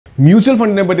Mutual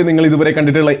ഫണ്ടിനെ പറ്റി നിങ്ങൾ ഇതുവരെ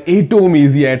കണ്ടിട്ടുള്ള ഏറ്റവും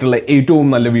ഈസി ആയിട്ടുള്ള ഏറ്റവും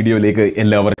നല്ല വീഡിയോയിലേക്ക്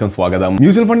എല്ലാവർക്കും സ്വാഗതം.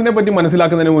 മ്യൂച്വൽ ഫണ്ടിനെ പറ്റി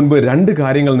മനസ്സിലാക്കുന്നതിന് മുൻപ് രണ്ട്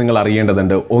കാര്യങ്ങൾ നിങ്ങൾ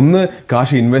അറിയേണ്ടതുണ്ട്. ഒന്ന്,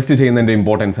 കാശ് ഇൻവെസ്റ്റ് ചെയ്യുന്നതിന്റെ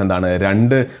ഇമ്പോർട്ടൻസ് എന്താണ്.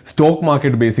 രണ്ട്, സ്റ്റോക്ക്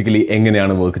മാർക്കറ്റ് ബേസിക്കലി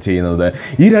എങ്ങനെയാണ് വർക്ക് ചെയ്യുന്നത്.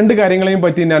 ഈ രണ്ട് കാര്യങ്ങളെയും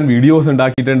പറ്റി ഞാൻ വീഡിയോസ്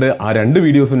ഉണ്ടാക്കിയിട്ടുണ്ട്. ആ രണ്ട്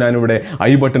വീഡിയോസും ഞാനിവിടെ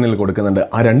ഐ ബട്ടണിൽ കൊടുക്കുന്നുണ്ട്.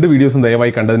 ആ രണ്ട് വീഡിയോസും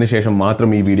ദയവായി കണ്ടതിന് ശേഷം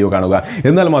മാത്രം ഈ വീഡിയോ കാണുക.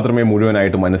 എന്നാൽ മാത്രമേ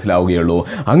മുഴുവനായിട്ട് മനസ്സിലാവുകയുള്ളൂ.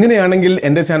 അങ്ങനെയാണെങ്കിൽ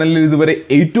എൻ്റെ ചാനലിൽ ഇതുവരെ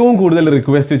ഏറ്റവും കൂടുതൽ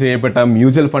റിക്വസ്റ്റ് ചെയ്യപ്പെട്ട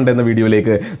മ്യൂച്വൽ ഫണ്ട് എന്ന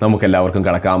വീഡിയോയിലേക്ക് നമുക്ക് എല്ലാവർക്കും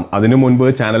കടക്കാം. അതിനു മുൻപ്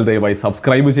ചാനൽ ദയവായി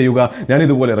സബ്സ്ക്രൈബ് ചെയ്യുക. ഞാൻ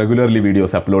ഇതുപോലെ റെഗുലർലി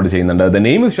വീഡിയോസ് അപ്ലോഡ് ചെയ്യുന്നുണ്ട്. The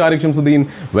name is Shariq Samsudheen.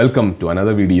 Welcome to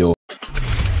another video.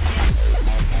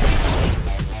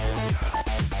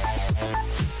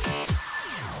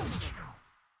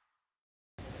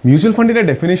 Mutual ഫണ്ടിന്റെ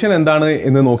ഡെഫിനിഷൻ എന്താണ്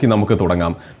എന്ന് നോക്കി നമുക്ക്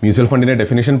തുടങ്ങാം. മ്യൂച്വൽ ഫണ്ടിന്റെ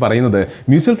ഡെഫിനിഷൻ പറയുന്നത്,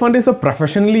 mutual fund is A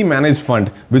professionally managed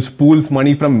fund which pools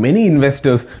money from many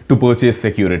investors to purchase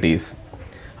securities.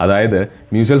 അതായത്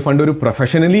മ്യൂച്വൽ ഫണ്ട് ഒരു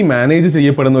പ്രൊഫഷണലി മാനേജ്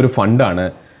ചെയ്യപ്പെടുന്ന ഒരു ഫണ്ടാണ്.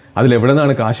 അതിലെവിടെ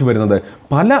നിന്നാണ് കാശ് വരുന്നത്?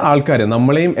 പല ആൾക്കാർ,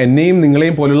 നമ്മളെയും എന്നെയും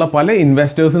നിങ്ങളെയും പോലുള്ള പല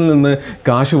ഇൻവെസ്റ്റേഴ്സിൽ നിന്ന്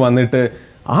കാശ് വന്നിട്ട്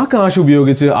ആ കാശ്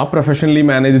ഉപയോഗിച്ച് ആ പ്രൊഫഷണലി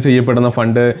മാനേജ് ചെയ്യപ്പെടുന്ന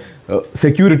ഫണ്ട്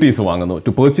സെക്യൂരിറ്റീസ് വാങ്ങുന്നു,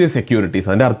 ടു പർച്ചേസ് സെക്യൂരിറ്റീസ്.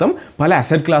 അതിൻ്റെ അർത്ഥം പല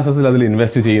അസറ്റ് ക്ലാസ്സസിൽ അതിൽ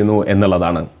ഇൻവെസ്റ്റ് ചെയ്യുന്നു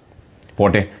എന്നുള്ളതാണ്.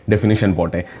 പോട്ടെ, ഡെഫിനിഷൻ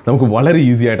പോട്ടെ, നമുക്ക് വളരെ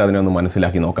ഈസി ആയിട്ട് അതിനെ ഒന്ന്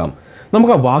മനസ്സിലാക്കി നോക്കാം.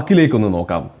 നമുക്ക് ആ വാക്കിലേക്കൊന്ന്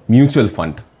നോക്കാം. മ്യൂച്വൽ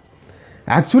ഫണ്ട്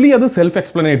ആക്ച്വലി അത് സെൽഫ്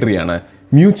എക്സ്പ്ലനേറ്ററി ആണ്.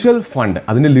 മ്യൂച്വൽ ഫണ്ട്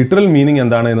അതിൻ്റെ ലിറ്ററൽ മീനിങ്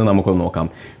എന്താണ് എന്ന് നമുക്കൊന്ന് നോക്കാം.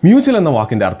 മ്യൂച്വൽ എന്ന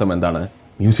വാക്കിൻ്റെ അർത്ഥം എന്താണ്?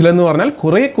 മ്യൂച്വൽ എന്ന് പറഞ്ഞാൽ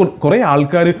കുറേ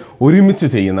ആൾക്കാർ ഒരുമിച്ച്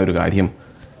ചെയ്യുന്ന ഒരു കാര്യം.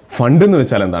 ഫണ്ട് എന്ന്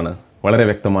വെച്ചാൽ എന്താണ്? വളരെ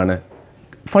വ്യക്തമാണ്,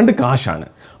 ഫണ്ട് കാശാണ്.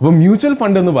 അപ്പോൾ മ്യൂച്വൽ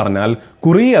ഫണ്ട് എന്ന് പറഞ്ഞാൽ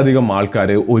കുറേ അധികം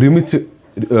ആൾക്കാർ ഒരുമിച്ച്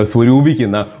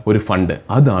സ്വരൂപിക്കുന്ന ഒരു ഫണ്ട്,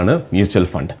 അതാണ് മ്യൂച്വൽ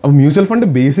ഫണ്ട്. അപ്പോൾ മ്യൂച്വൽ ഫണ്ട്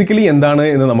ബേസിക്കലി എന്താണ്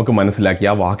എന്ന് നമുക്ക് മനസ്സിലാക്കി.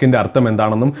 ആ വാക്കിൻ്റെ അർത്ഥം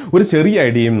എന്താണെന്നും ഒരു ചെറിയ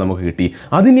ഐഡിയയും നമുക്ക് കിട്ടി.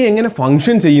 അതിനെ എങ്ങനെ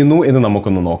ഫങ്ഷൻ ചെയ്യുന്നു എന്ന്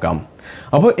നമുക്കൊന്ന് നോക്കാം.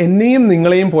 അപ്പോൾ എന്നെയും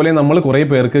നിങ്ങളെയും പോലെ നമ്മൾ കുറേ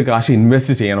പേർക്ക് കാശ്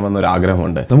ഇൻവെസ്റ്റ് ചെയ്യണമെന്നൊരു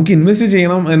ആഗ്രഹമുണ്ട്. നമുക്ക് ഇൻവെസ്റ്റ്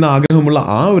ചെയ്യണം എന്ന ആഗ്രഹമുള്ള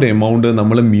ആ ഒരു എമൗണ്ട്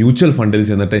നമ്മൾ മ്യൂച്വൽ ഫണ്ടിൽ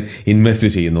ചെന്നിട്ട് ഇൻവെസ്റ്റ്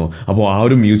ചെയ്യുന്നു. അപ്പോൾ ആ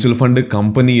ഒരു മ്യൂച്വൽ ഫണ്ട്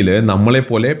കമ്പനിയിൽ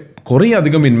നമ്മളെപ്പോലെ കുറേ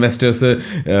അധികം ഇൻവെസ്റ്റേഴ്സ്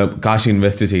കാശ്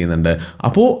ഇൻവെസ്റ്റ് ചെയ്യുന്നുണ്ട്.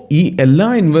 അപ്പോൾ ഈ എല്ലാ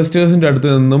ഇൻവെസ്റ്റേഴ്സിൻ്റെ അടുത്ത്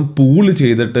നിന്നും പൂൾ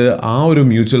ചെയ്തിട്ട് ആ ഒരു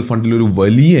മ്യൂച്വൽ ഫണ്ടിൽ ഒരു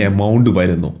വലിയ എമൗണ്ട്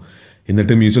വരുന്നു.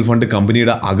 എന്നിട്ട് മ്യൂച്വൽ ഫണ്ട്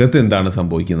കമ്പനിയുടെ അകത്ത് എന്താണ്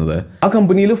സംഭവിക്കുന്നത്? ആ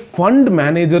കമ്പനിയിൽ ഫണ്ട്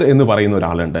മാനേജർ എന്ന് പറയുന്ന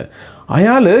ഒരാളുണ്ട്.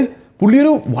 പുള്ളിയൊരു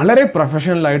വളരെ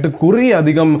പ്രൊഫഷണലായിട്ട് കുറേ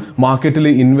അധികം മാർക്കറ്റിൽ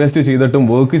ഇൻവെസ്റ്റ് ചെയ്തിട്ടും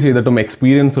വർക്ക് ചെയ്തിട്ടും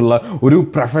എക്സ്പീരിയൻസ് ഉള്ള ഒരു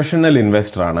പ്രൊഫഷണൽ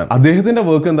ഇൻവെസ്റ്ററാണ്. അദ്ദേഹത്തിൻ്റെ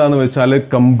വർക്ക് എന്താണെന്ന് വെച്ചാൽ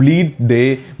കംപ്ലീറ്റ് ഡേ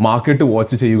മാർക്കറ്റ്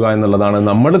വാച്ച് ചെയ്യുക എന്നുള്ളതാണ്.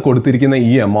 നമ്മൾ കൊടുത്തിരിക്കുന്ന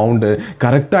ഈ എമൗണ്ട്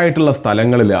കറക്റ്റായിട്ടുള്ള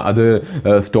സ്ഥലങ്ങളിൽ, അത്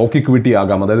സ്റ്റോക്ക് ഇക്വിറ്റി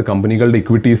ആകാം, അതായത് കമ്പനികളുടെ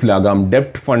ഇക്വിറ്റീസിലാകാം,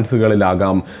 ഡെപ്റ്റ്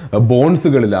ഫണ്ട്സുകളിലാകാം,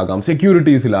 ബോൺസുകളിലാകാം,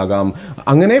 സെക്യൂരിറ്റീസിലാകാം,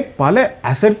 അങ്ങനെ പല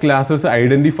അസറ്റ് ക്ലാസസ്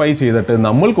ഐഡൻറ്റിഫൈ ചെയ്തിട്ട്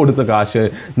നമ്മൾ കൊടുത്ത കാശ്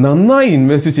നന്നായി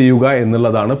ഇൻവെസ്റ്റ് ചെയ്യുക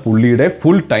എന്നുള്ളതാണ് പുള്ളി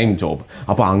ഫുൾ ടൈം ജോബ്.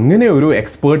 അപ്പോൾ അങ്ങനെ ഒരു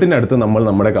എക്സ്പേർട്ടിൻ്റെ അടുത്ത് നമ്മൾ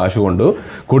നമ്മുടെ കാശ് കൊണ്ട്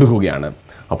കൊടുക്കുകയാണ്.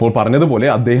 അപ്പോൾ പറഞ്ഞതുപോലെ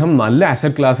അദ്ദേഹം നല്ല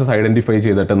അസറ്റ് ക്ലാസ്സസ് ഐഡൻറ്റിഫൈ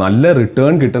ചെയ്തിട്ട് നല്ല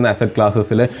റിട്ടേൺ കിട്ടുന്ന അസറ്റ്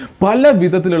ക്ലാസ്സസിൽ പല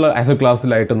വിധത്തിലുള്ള അസറ്റ്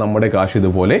ക്ലാസ്സിലായിട്ട് നമ്മുടെ കാശ്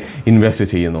ഇതുപോലെ ഇൻവെസ്റ്റ്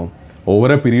ചെയ്യുന്നു.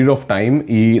 Over A period of time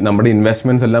ഈ നമ്മുടെ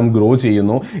ഇൻവെസ്റ്റ്മെൻറ്റ്സ് എല്ലാം ഗ്രോ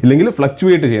ചെയ്യുന്നു, ഇല്ലെങ്കിൽ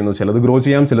ഫ്ലക്ച്വേറ്റ് ചെയ്യുന്നു. ചിലത് ഗ്രോ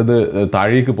ചെയ്യാം, ചിലത്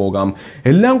താഴേക്ക് പോകാം.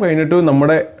 എല്ലാം കഴിഞ്ഞിട്ട്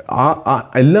നമ്മുടെ ആ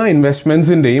എല്ലാ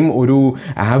ഇൻവെസ്റ്റ്മെൻറ്റ്സിൻ്റെയും ഒരു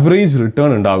ആവറേജ് റിട്ടേൺ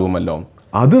ഉണ്ടാകുമല്ലോ.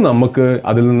 അത്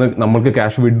അതിൽ നിന്ന് നമ്മൾക്ക്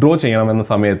ക്യാഷ് വിഡ്രോ ചെയ്യണമെന്ന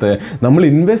സമയത്ത് നമ്മൾ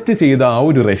ഇൻവെസ്റ്റ് ചെയ്ത ആ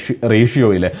ഒരു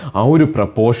റേഷ്യോയിൽ, ആ ഒരു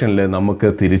പ്രപ്പോർഷനിൽ നമുക്ക്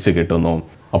തിരിച്ച് കിട്ടുന്നു.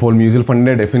 അപ്പോൾ മ്യൂച്വൽ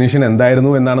ഫണ്ടിൻ്റെ ഡെഫിനിഷൻ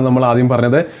എന്തായിരുന്നു എന്നാണ് നമ്മൾ ആദ്യം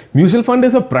പറഞ്ഞത്. Mutual fund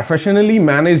is A professionally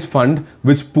managed fund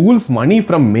which pools money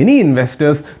from many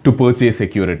investors to purchase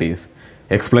securities.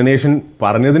 Explanation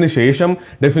പറഞ്ഞതിന് ശേഷം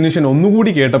ഡെഫിനിഷൻ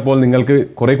ഒന്നുകൂടി കേട്ടപ്പോൾ നിങ്ങൾക്ക്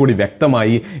കുറേ കൂടി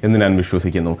വ്യക്തമായി എന്ന് ഞാൻ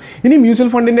വിശ്വസിക്കുന്നു. ഇനി മ്യൂച്വൽ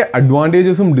ഫണ്ടിൻ്റെ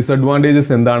അഡ്വാൻറ്റേജസും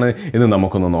ഡിസഡ്വാൻറ്റേജസ് എന്താണ് എന്ന്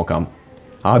നമുക്കൊന്ന് നോക്കാം.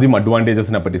 ആദ്യം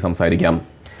അഡ്വാൻറ്റേജസിനെ പറ്റി സംസാരിക്കാം.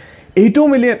 ഏറ്റവും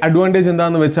വലിയ അഡ്വാൻറ്റേജ്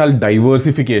എന്താണെന്ന് വെച്ചാൽ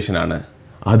ഡൈവേഴ്സിഫിക്കേഷനാണ്.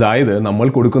 അതായത് നമ്മൾ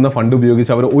കൊടുക്കുന്ന ഫണ്ട്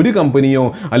ഉപയോഗിച്ച് അവർ ഒരു കമ്പനിയോ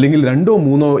അല്ലെങ്കിൽ 2 or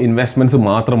 3 ഇൻവെസ്റ്റ്മെൻറ്റ്സ്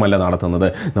മാത്രമല്ല നടത്തുന്നത്.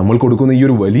 നമ്മൾ കൊടുക്കുന്ന ഈ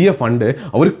ഒരു വലിയ ഫണ്ട്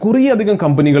അവർ കുറേയധികം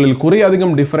കമ്പനികളിൽ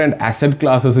കുറേയധികം ഡിഫറെൻറ്റ് അസറ്റ്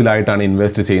ക്ലാസ്സസിലായിട്ടാണ്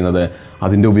ഇൻവെസ്റ്റ് ചെയ്യുന്നത്.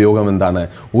 അതിൻ്റെ ഉപയോഗം എന്താണ്?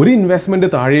 ഒരു ഇൻവെസ്റ്റ്മെൻറ്റ്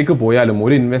താഴേക്ക് പോയാലും,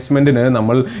 ഒരു ഇൻവെസ്റ്റ്മെൻറ്റിന്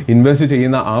നമ്മൾ ഇൻവെസ്റ്റ്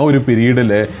ചെയ്യുന്ന ആ ഒരു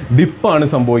പീരീഡിൽ ഡിപ്പാണ്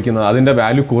സംഭവിക്കുന്നത്, അതിൻ്റെ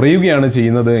വാല്യൂ കുറയുകയാണ്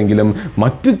ചെയ്യുന്നത് എങ്കിലും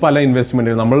മറ്റ് പല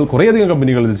ഇൻവെസ്റ്റ്മെൻറ്റുകൾ നമ്മൾ കുറേയധികം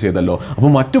കമ്പനികളിൽ ചെയ്തല്ലോ.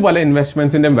 അപ്പോൾ മറ്റു പല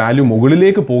ഇൻവെസ്റ്റ്മെൻറ്റ്സിൻ്റെ വാല്യൂ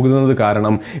മുകളിലേക്ക് പോകുന്നത്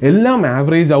കാരണം എല്ലാം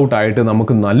ആവറേജ് ഔട്ട് ആയിട്ട്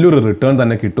നമുക്ക് നല്ലൊരു റിട്ടേൺ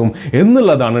തന്നെ കിട്ടും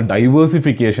എന്നുള്ളതാണ്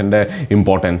ഡൈവേഴ്സിഫിക്കേഷൻ്റെ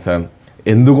ഇമ്പോർട്ടൻസ്.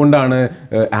 എന്തുകൊണ്ടാണ്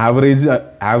ആവറേജ്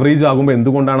ആവറേജ് ആകുമ്പോൾ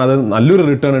എന്തുകൊണ്ടാണ് അത് നല്ലൊരു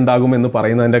റിട്ടേൺ ഉണ്ടാകുമെന്ന്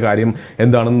പറയുന്നതിൻ്റെ കാര്യം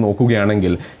എന്താണെന്ന്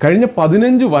നോക്കുകയാണെങ്കിൽ കഴിഞ്ഞ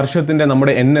 15 വർഷത്തിൻ്റെ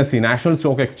നമ്മുടെ NSE national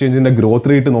stock എക്സ്ചേഞ്ചിൻ്റെ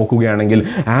growth rate നോക്കുകയാണെങ്കിൽ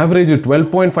ആവറേജ്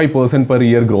 12.5% പെർ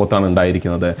ഇയർ ഗ്രോത്ത് ആണ്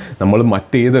ഉണ്ടായിരിക്കുന്നത്. നമ്മൾ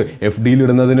മറ്റേത് FD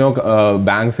ഇടുന്നതിനോ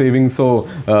ബാങ്ക് സേവിങ്സോ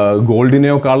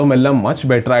ഗോൾഡിനെയോക്കാളും എല്ലാം മച്ച്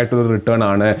ബെറ്റർ ആയിട്ടൊരു റിട്ടേൺ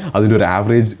ആണ് അതിൻ്റെ ഒരു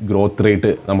ആവറേജ് ഗ്രോത്ത്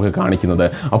റേറ്റ് നമുക്ക് കാണിക്കുന്നത്.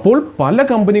 അപ്പോൾ പല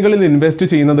കമ്പനികളിൽ ഇൻവെസ്റ്റ്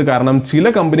ചെയ്യുന്നത് കാരണം ചില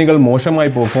കമ്പനികൾ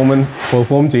മോശമായി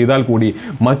പെർഫോം ചെയ്താൽ കൂടി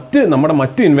നമ്മുടെ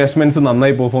മറ്റ് ഇൻവെസ്റ്റ്മെൻറ്റ്സ്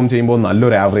നന്നായി പെർഫോം ചെയ്യുമ്പോൾ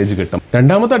നല്ലൊരു ആവറേജ് കിട്ടും.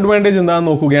 രണ്ടാമത്തെ അഡ്വാൻറ്റേജ്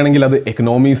എന്താണെന്ന് നോക്കുകയാണെങ്കിൽ അത്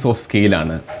എക്കണോമീസ് ഓഫ്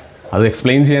സ്കെയിലാണ്. അത്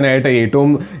എക്സ്പ്ലെയിൻ ചെയ്യാനായിട്ട്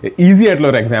ഏറ്റവും ഈസി ആയിട്ടുള്ള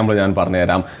ഒരു എക്സാമ്പിൾ ഞാൻ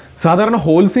പറഞ്ഞുതരാം. സാധാരണ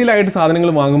ഹോൾസെയിലായിട്ട്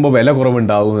സാധനങ്ങൾ വാങ്ങുമ്പോൾ വില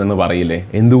കുറവുണ്ടാവും എന്ന് പറയില്ലേ,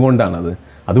 എന്തുകൊണ്ടാണത്?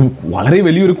 അത് വളരെ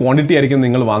വലിയൊരു ക്വാണ്ടിറ്റി ആയിരിക്കും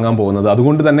നിങ്ങൾ വാങ്ങാൻ പോകുന്നത്.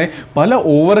 അതുകൊണ്ട് തന്നെ പല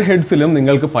ഓവർ ഹെഡ്സിലും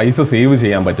നിങ്ങൾക്ക് പൈസ സേവ്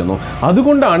ചെയ്യാൻ പറ്റുന്നു.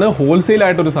 അതുകൊണ്ടാണ്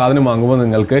ഹോൾസെയിലായിട്ടൊരു സാധനം വാങ്ങുമ്പോൾ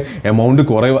നിങ്ങൾക്ക് എമൗണ്ട്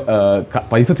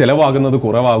പൈസ ചിലവാകുന്നത്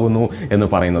കുറവാകുന്നു എന്ന്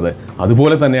പറയുന്നത്.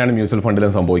 അതുപോലെ തന്നെയാണ് മ്യൂച്വൽ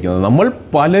ഫണ്ടിലും സംഭവിക്കുന്നത്. നമ്മൾ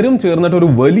പലരും ചേർന്നിട്ട് ഒരു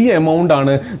വലിയ എമൗണ്ട്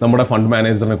ആണ് നമ്മുടെ ഫണ്ട്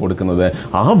മാനേജറിന് കൊടുക്കുന്നത്.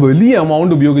 ആ വലിയ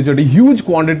എമൗണ്ട് ഉപയോഗിച്ചിട്ട് ഹ്യൂജ്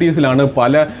ക്വാണ്ടിറ്റീസിലാണ്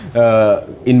പല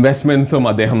ഇൻവെസ്റ്റ്മെൻറ്റ്സും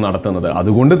അദ്ദേഹം നടത്തുന്നത്.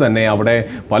 അതുകൊണ്ട് തന്നെ അവിടെ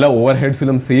പല ഓവർ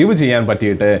ഹെഡ്സിലും സേവ് ചെയ്യാൻ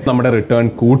പറ്റിയിട്ട് നമ്മുടെ റിട്ടേൺ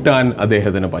കൂട്ടാൻ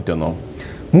അദ്ദേഹത്തിന് പറ്റുന്നു.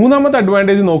 മൂന്നാമത്തെ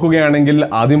അഡ്വാൻറ്റേജ് നോക്കുകയാണെങ്കിൽ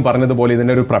ആദ്യം പറഞ്ഞതുപോലെ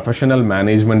ഇതിൻ്റെ ഒരു പ്രൊഫഷണൽ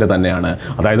മാനേജ്മെൻറ്റ് തന്നെയാണ്.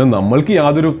 അതായത് നമ്മൾക്ക്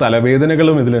യാതൊരു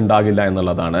തലവേദനകളും ഇതിലുണ്ടാകില്ല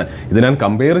എന്നുള്ളതാണ്. ഇത് ഞാൻ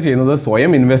കമ്പയർ ചെയ്യുന്നത്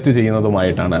സ്വയം ഇൻവെസ്റ്റ്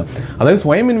ചെയ്യുന്നതുമായിട്ടാണ്. അതായത്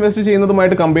സ്വയം ഇൻവെസ്റ്റ്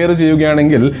ചെയ്യുന്നതുമായിട്ട് കമ്പയർ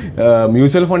ചെയ്യുകയാണെങ്കിൽ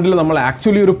മ്യൂച്വൽ ഫണ്ടിൽ നമ്മൾ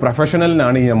ആക്ച്വലി ഒരു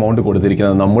പ്രൊഫഷണലിനാണ് ഈ എമൗണ്ട്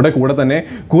കൊടുത്തിരിക്കുന്നത്. നമ്മുടെ കൂടെ തന്നെ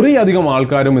കുറേയധികം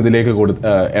ആൾക്കാരും ഇതിലേക്ക്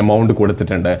എമൗണ്ട്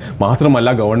കൊടുത്തിട്ടുണ്ട്.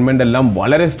 മാത്രമല്ല ഗവൺമെൻറ് എല്ലാം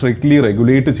വളരെ സ്ട്രിക്ട്ലി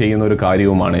റെഗുലേറ്റ് ചെയ്യുന്ന ഒരു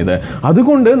കാര്യവുമാണ് ഇത്.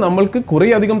 അതുകൊണ്ട് നമ്മൾക്ക്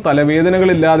കുറേയധികം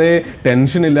തലവേദനകളില്ലാതെ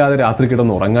ടെൻഷൻ ഇല്ലാതെ രാത്രി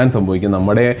കിടന്ന് ഉറങ്ങാൻ സംഭവിക്കും.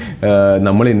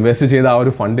 നമ്മൾ ഇൻവെസ്റ്റ് ചെയ്ത ആ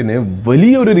ഒരു ഫണ്ടിന്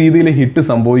വലിയൊരു രീതിയിൽ ഹിറ്റ്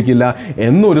സംഭവിക്കില്ല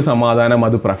എന്നൊരു സമാധാനം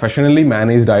അത് പ്രൊഫഷണലി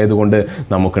മാനേജ്ഡ് ആയതുകൊണ്ട്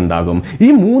നമുക്കുണ്ടാകും. ഈ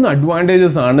 3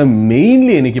 അഡ്വാൻറ്റേജസ് ആണ്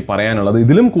മെയിൻലി എനിക്ക് പറയാനുള്ളത്.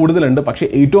 ഇതിലും കൂടുതലുണ്ട്, പക്ഷേ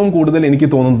ഏറ്റവും കൂടുതൽ എനിക്ക്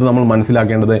തോന്നുന്നത് നമ്മൾ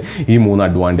മനസ്സിലാക്കേണ്ടത് ഈ 3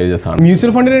 അഡ്വാൻറ്റേജസ് ആണ്.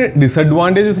 മ്യൂച്വൽ ഫണ്ടിന്റെ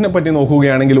ഡിസഡ്വാൻറ്റേജസിനെ പറ്റി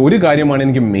നോക്കുകയാണെങ്കിൽ ഒരു കാര്യമാണ്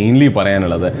എനിക്ക് മെയിൻലി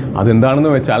പറയാനുള്ളത്.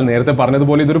 അതെന്താണെന്ന് വെച്ചാൽ നേരത്തെ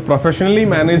പറഞ്ഞതുപോലെ ഇതൊരു പ്രൊഫഷണലി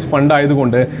മാനേജ് ഫണ്ട്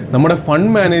ആയതുകൊണ്ട് നമ്മുടെ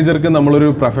ഫണ്ട് മാനേജർക്ക് നമ്മളൊരു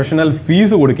പ്രൊഫഷണൽ ഫീസ്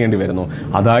കൊടുക്കേണ്ടി വരുന്നു.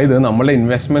 അതായത് നമ്മളെ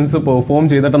ഇൻവെസ്റ്റ്മെന്റ്സ് പെർഫോം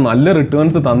ചെയ്തിട്ട് നല്ല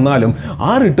റിട്ടേൺസ് തന്നാലും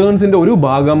ആ റിട്ടേൺസിന്റെ ഒരു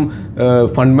ഭാഗം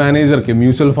ഫണ്ട് മാനേജർക്ക്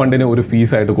മ്യൂച്വൽ ഫണ്ടിന് ഒരു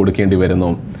ഫീസായിട്ട് കൊടുക്കേണ്ടി വരുന്നു.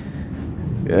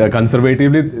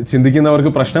 കൺസർവേറ്റീവ്ലി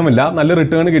ചിന്തിക്കുന്നവർക്ക് പ്രശ്നമില്ല, നല്ല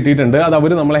റിട്ടേൺ കിട്ടിയിട്ടുണ്ട്, അത്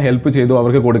അവർ നമ്മളെ ഹെൽപ്പ് ചെയ്തു,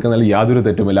 അവർക്ക് കൊടുക്കുന്നതിൽ യാതൊരു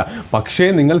തെറ്റുമില്ല. പക്ഷേ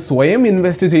നിങ്ങൾ സ്വയം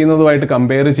ഇൻവെസ്റ്റ് ചെയ്യുന്നതുമായിട്ട്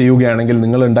കമ്പയർ ചെയ്യുകയാണെങ്കിൽ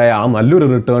നിങ്ങളുണ്ടായ ആ നല്ലൊരു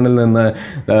റിട്ടേണിൽ നിന്ന്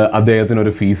അദ്ദേഹത്തിന്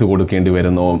ഒരു ഫീസ് കൊടുക്കേണ്ടി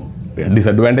വരുന്നു.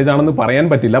 ഡിസഡ്വാൻറ്റേജ് ആണെന്ന് പറയാൻ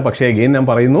പറ്റില്ല, പക്ഷേ അഗെയിൻ ഞാൻ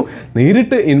പറയുന്നു,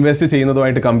 നേരിട്ട് ഇൻവെസ്റ്റ്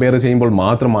ചെയ്യുന്നതുമായിട്ട് കമ്പയർ ചെയ്യുമ്പോൾ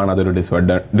മാത്രമാണ് അതൊരു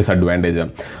ഡിസഡ്വാൻറ്റേജ്.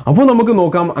 അപ്പോൾ നമുക്ക്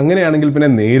നോക്കാം, അങ്ങനെയാണെങ്കിൽ പിന്നെ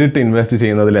നേരിട്ട് ഇൻവെസ്റ്റ്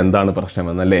ചെയ്യുന്നതിൽ എന്താണ്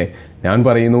പ്രശ്നമെന്നല്ലേ. ഞാൻ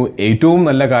പറയുന്നു ഏറ്റവും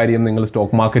നല്ല കാര്യം നിങ്ങൾ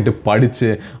സ്റ്റോക്ക് മാർക്കറ്റ്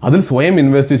പഠിച്ച് അതിൽ സ്വയം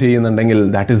ഇൻവെസ്റ്റ് ചെയ്യുന്നുണ്ടെങ്കിൽ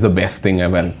that is the best thing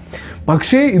ever.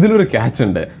 പക്ഷേ ഇതിലൊരു ക്യാച്ച്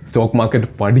ഉണ്ട്, സ്റ്റോക്ക് മാർക്കറ്റ്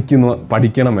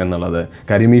പഠിക്കണം എന്നുള്ളത്.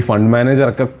 കാര്യം ഈ ഫണ്ട്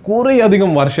മാനേജറൊക്കെ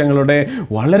കുറേയധികം വർഷങ്ങളുടെ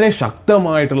വളരെ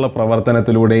ശക്തമായിട്ടുള്ള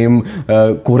പ്രവർത്തനത്തിലൂടെയും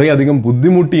കുറേയധികം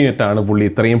ബുദ്ധിമുട്ടിയിട്ടാണ് പുള്ളി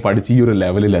ഇത്രയും പഠിച്ച് ഈ ഒരു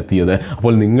ലെവലിൽ എത്തിയത്.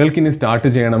 അപ്പോൾ നിങ്ങൾക്കിനി സ്റ്റാർട്ട്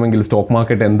ചെയ്യണമെങ്കിൽ സ്റ്റോക്ക്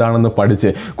മാർക്കറ്റ് എന്താണെന്ന്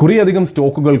പഠിച്ച് കുറേയധികം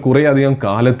സ്റ്റോക്കുകൾ കുറേയധികം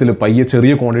കാലത്തിൽ പയ്യെ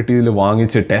ചെറിയ ക്വാണ്ടിറ്റിയിൽ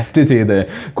വാങ്ങിച്ച് ടെസ്റ്റ് ചെയ്ത്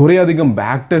കുറേയധികം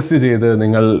ബാക്ക് ടെസ്റ്റ് ചെയ്ത്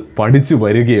നിങ്ങൾ പഠിച്ചു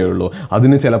വരികയുള്ളൂ.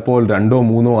 അതിന് ചിലപ്പോൾ 2,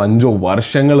 3, 5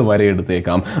 വർഷങ്ങൾ വരെ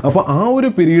എടുത്തേക്കാം. അപ്പോൾ ആ ഒരു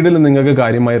പീരീഡിൽ നിങ്ങൾക്ക്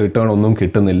കാര്യമായ റിട്ടേൺ ഒന്നും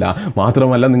കിട്ടുന്നില്ല.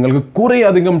 മാത്രമല്ല നിങ്ങൾക്ക്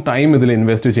കുറേയധികം ടൈം ഇതിൽ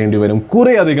ഇൻവെസ്റ്റ് ചെയ്യേണ്ടി വരും.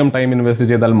 കുറേയധികം ടൈം ഇൻവെസ്റ്റ്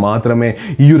ചെയ്താൽ മാത്രമേ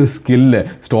ഈ ഒരു സ്കില്ല്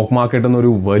സ്റ്റോക്ക് മാർക്കറ്റ്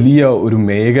എന്നൊരു വലിയ ഒരു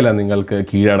മേഖല നിങ്ങൾക്ക്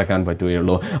കീഴടക്കാൻ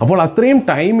പറ്റുകയുള്ളൂ. അപ്പോൾ അത്രയും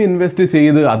ടൈം ഇൻവെസ്റ്റ്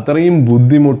ചെയ്ത് അത്രയും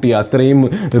ബുദ്ധിമുട്ടി അത്രയും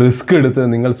റിസ്ക്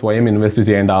എടുത്ത് നിങ്ങൾ സ്വയം ഇൻവെസ്റ്റ്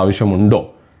ചെയ്യേണ്ട ആവശ്യമുണ്ടോ?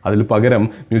 അതിൽ പകരം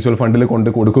മ്യൂച്വൽ ഫണ്ടിൽ കൊണ്ട്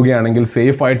കൊടുക്കുകയാണെങ്കിൽ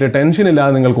സേഫായിട്ട് ടെൻഷൻ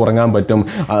ഇല്ലാതെ നിങ്ങൾക്ക് ഉറങ്ങാൻ പറ്റും.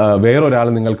 വേറൊരാൾ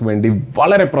നിങ്ങൾക്ക് വേണ്ടി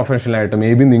വളരെ പ്രൊഫഷണലായിട്ട് മേ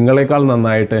ബി നിങ്ങളെക്കാൾ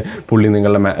നന്നായിട്ട് പുള്ളി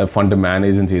നിങ്ങളുടെ ഫണ്ട്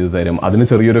മാനേജും ചെയ്തു തരും. അതിന്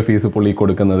ചെറിയൊരു ഫീസ് പുള്ളി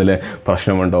കൊടുക്കുന്നതിൽ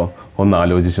പ്രശ്നമുണ്ടോ? ഒന്ന്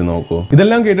ആലോചിച്ച് നോക്കൂ.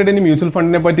 ഇതെല്ലാം കേട്ടിട്ട് ഇനി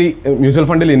മ്യൂച്വൽ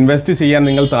ഫണ്ടിൽ ഇൻവെസ്റ്റ് ചെയ്യാൻ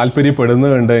നിങ്ങൾ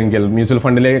താല്പര്യപ്പെടുന്നുണ്ടെങ്കിൽ മ്യൂച്വൽ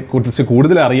ഫണ്ടിനെ കുറിച്ച്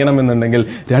കൂടുതൽ അറിയണമെന്നുണ്ടെങ്കിൽ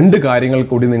 2 കാര്യങ്ങൾ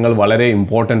കൂടി നിങ്ങൾ വളരെ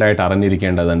ഇമ്പോർട്ടൻ്റ് ആയിട്ട്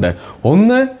അറിഞ്ഞിരിക്കേണ്ടതുണ്ട്.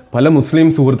 ഒന്ന്, പല മുസ്ലിം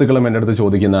സുഹൃത്തുക്കളും എൻ്റെ അടുത്ത്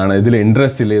ചോദിക്കുന്നതാണ്, ഇതിൽ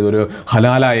ഇൻട്രസ്റ്റ് ഇല്ല, ഇതൊരു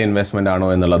ഹലാലായ ഇൻവെസ്റ്റ്മെൻ്റ് ആണോ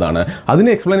എന്നുള്ളതാണ്. അതിന്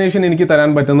എക്സ്പ്ലനേഷൻ എനിക്ക് തരാൻ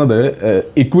പറ്റുന്നത്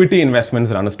ഇക്വിറ്റി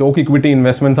ഇൻവെസ്റ്റ്മെൻറ്റ്സിലാണ്. സ്റ്റോക്ക് ഇക്വിറ്റി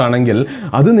ഇൻവെസ്റ്റ്മെൻറ്റ്സ് ആണെങ്കിൽ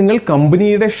അത് നിങ്ങൾ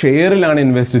കമ്പനിയുടെ ഷെയറിലാണ്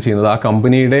ഇൻവെസ്റ്റ് ചെയ്യുന്നത്. ആ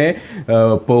കമ്പനിയുടെ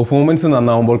പെർഫോമൻസ്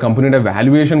നന്നാവുമ്പോൾ, കമ്പനിയുടെ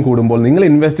വാല്യുവേഷൻ കൂടുമ്പോൾ നിങ്ങൾ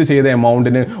ഇൻവെസ്റ്റ് ചെയ്ത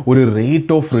എമൗണ്ടിന് ഒരു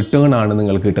റേറ്റ് ഓഫ് റിട്ടേൺ ആണ്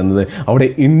നിങ്ങൾക്ക് കിട്ടുന്നത്. അവിടെ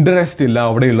ഇൻട്രസ്റ്റ് ഇല്ല,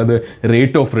 അവിടെയുള്ളത്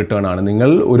റേറ്റ് ഓഫ് റിട്ടേൺ ആണ്. നിങ്ങൾ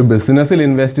ഒരു ബിസിനസ്സിൽ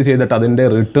ഇൻവെസ്റ്റ് ചെയ്തിട്ട് അതിൻ്റെ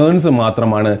റിട്ടേൺസ്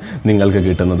മാത്രമാണ് നിങ്ങൾക്ക്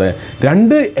കിട്ടുന്നത്.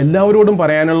 2, എല്ലാവരോടും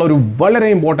പറയാനുള്ള ഒരു വളരെ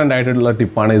ഇമ്പോർട്ടൻ്റ് ആയിട്ടുള്ള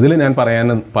ടിപ്പാണ് ഇതിൽ ഞാൻ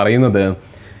പറയുന്നത്,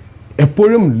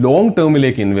 എപ്പോഴും ലോങ്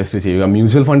ടേമിലേക്ക് ഇൻവെസ്റ്റ് ചെയ്യുക.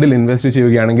 മ്യൂച്വൽ ഫണ്ടിൽ ഇൻവെസ്റ്റ്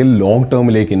ചെയ്യുകയാണെങ്കിൽ ലോങ്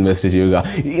ടേമിലേക്ക് ഇൻവെസ്റ്റ് ചെയ്യുക.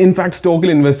 ഇൻഫാക്ട്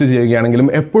സ്റ്റോക്കിൽ ഇൻവെസ്റ്റ് ചെയ്യുകയാണെങ്കിലും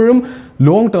എപ്പോഴും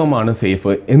ലോങ് ടേം ആണ്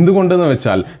സേഫ്. എന്തുകൊണ്ടെന്ന്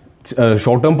വെച്ചാൽ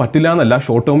ഷോർട്ട് ടേം പറ്റില്ല എന്നല്ല,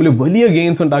 ഷോർട്ട് ടേമിൽ വലിയ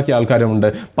ഗെയിൻസ് ഉണ്ടാക്കിയ ആൾക്കാരുമുണ്ട്.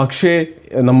 പക്ഷേ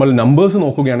നമ്മൾ നമ്പേഴ്സ്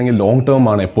നോക്കുകയാണെങ്കിൽ ലോങ് ടേം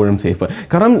ആണ് എപ്പോഴും സേഫ്.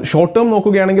 കാരണം ഷോർട്ട് ടേം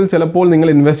നോക്കുകയാണെങ്കിൽ ചിലപ്പോൾ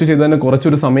നിങ്ങൾ ഇൻവെസ്റ്റ് ചെയ്തതിന്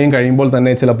കുറച്ചൊരു സമയം കഴിയുമ്പോൾ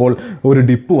തന്നെ ചിലപ്പോൾ ഒരു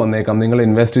ഡിപ്പ് വന്നേക്കാം. നിങ്ങൾ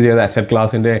ഇൻവെസ്റ്റ് ചെയ്ത അസറ്റ്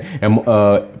ക്ലാസിൻ്റെ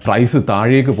പ്രൈസ്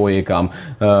താഴേക്ക് പോയേക്കാം,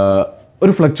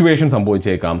 ഒരു ഫ്ലക്ച്വേഷൻ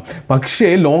സംഭവിച്ചേക്കാം. പക്ഷേ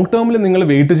ലോങ് ടേമിൽ നിങ്ങൾ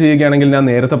വെയിറ്റ് ചെയ്യുകയാണെങ്കിൽ ഞാൻ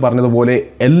നേരത്തെ പറഞ്ഞതുപോലെ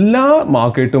എല്ലാ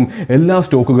മാർക്കറ്റും എല്ലാ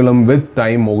സ്റ്റോക്കുകളും വിത്ത്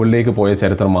ടൈം മുകളിലേക്ക് പോയ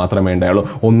ചരിത്രം മാത്രമേ ഉണ്ടായുള്ളൂ.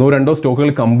 1-2 സ്റ്റോക്കുകൾ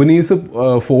കമ്പനീസ്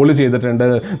ഫോളോ ചെയ്തിട്ടുണ്ട്,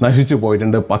 നശിച്ചു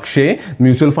പോയിട്ടുണ്ട്. പക്ഷേ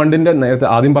മ്യൂച്വൽ ഫണ്ടിൻ്റെ നേരത്തെ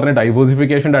ആദ്യം പറഞ്ഞ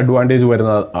ഡൈവേഴ്സിഫിക്കേഷൻ്റെ അഡ്വാൻറ്റേജ്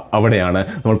വരുന്നത് അവിടെയാണ്.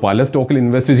 നമ്മൾ പല സ്റ്റോക്കിൽ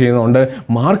ഇൻവെസ്റ്റ് ചെയ്യുന്നതുകൊണ്ട്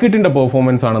മാർക്കറ്റിൻ്റെ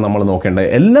പെർഫോമൻസ് ആണ് നമ്മൾ നോക്കേണ്ടത്.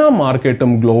 എല്ലാ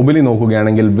മാർക്കറ്റും ഗ്ലോബലി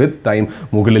നോക്കുകയാണെങ്കിൽ വിത്ത് ടൈം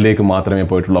മുകളിലേക്ക് മാത്രമേ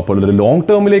പോയിട്ടുള്ളൂ. അപ്പോൾ ഒരു ലോങ്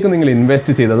ടേമിലേക്ക് നിങ്ങൾ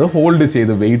ഇൻവെസ്റ്റ് ചെയ്തത് ഹോൾഡ്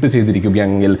ചെയ്ത് വെയിറ്റ്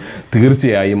ചെയ്തിരിക്കുകയാണെങ്കിൽ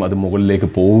തീർച്ചയായും അത് മുകളിലേക്ക്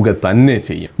പോവുക തന്നെ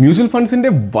ചെയ്യും. മ്യൂച്വൽ ഫണ്ട്സിൻ്റെ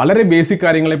വളരെ ബേസിക്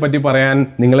കാര്യങ്ങളെ പറ്റി പറയാൻ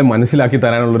നിങ്ങളെ മനസ്സിലാക്കി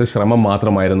തരാനുള്ളൊരു ശ്രമം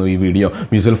മാത്രമായിരുന്നു ഈ വീഡിയോ.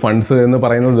 മ്യൂച്വൽ ഫണ്ട്സ് എന്ന്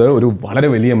പറയുന്നത് ഒരു വളരെ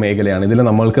വലിയ മേഖലയാണ്. ഇതിൽ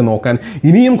നമ്മൾക്ക് നോക്കാൻ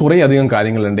ഇനിയും കുറേ അധികം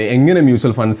കാര്യങ്ങളുണ്ട്. എങ്ങനെ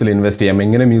മ്യൂച്വൽ ഫണ്ട്സിൽ ഇൻവെസ്റ്റ് ചെയ്യാം,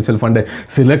 എങ്ങനെ മ്യൂച്വൽ ഫണ്ട്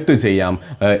സെലക്ട് ചെയ്യാം,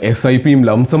 SIPയും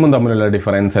ലംസമും തമ്മിലുള്ള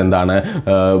ഡിഫറൻസ് എന്താണ്,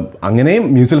 അങ്ങനെ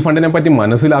മ്യൂച്വൽ ഫണ്ടിനെ പറ്റി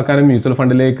മനസ്സിലാക്കാനും മ്യൂച്വൽ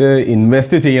ഫണ്ടിലേക്ക്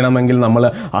ഇൻവെസ്റ്റ് ചെയ്യണമെങ്കിൽ നമ്മൾ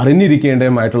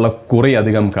അറിഞ്ഞിരിക്കേണ്ടതുമായിട്ടുള്ള കുറേ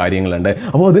അധികം കാര്യങ്ങളുണ്ട്.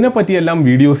 അപ്പോൾ അതിനെപ്പറ്റിയെല്ലാം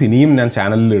വീഡിയോസ് ഇനിയും ഞാൻ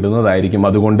ചാനലിൽ ഇടുന്നതായിരിക്കും.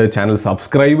 അതുകൊണ്ട് ചാനൽ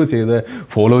സബ്സ്ക്രൈബ് ചെയ്ത്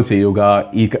ഫോളോ ചെയ്യുക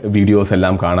ഈ വീഡിയോസ്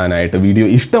എല്ലാം കാണാനായിട്ട്. വീഡിയോ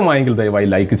ഇഷ്ടമായെങ്കിൽ ദയവായി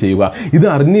ലൈക്ക് ചെയ്യുക. ഇത്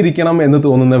അറിഞ്ഞിരിക്കണം എന്ന്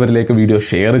തോന്നുന്നവരിലേക്ക് വീഡിയോ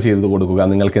ഷെയർ ചെയ്ത് കൊടുക്കുക.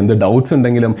 നിങ്ങൾക്ക് എന്ത് ഡൗട്ട്സ്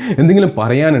ഉണ്ടെങ്കിലും എന്തെങ്കിലും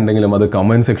പറയാനുണ്ടെങ്കിലും അത്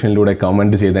കമൻറ്റ് സെക്ഷനിലൂടെ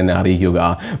കമൻറ്റ് ചെയ്ത് എന്നെ അറിയിക്കുക.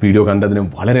 വീഡിയോ കണ്ടതിന്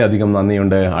വളരെയധികം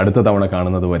നന്ദിയുണ്ട്. അടുത്ത തവണ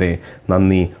കാണുന്നത് വരെ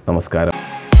നന്ദി, നമസ്കാരം.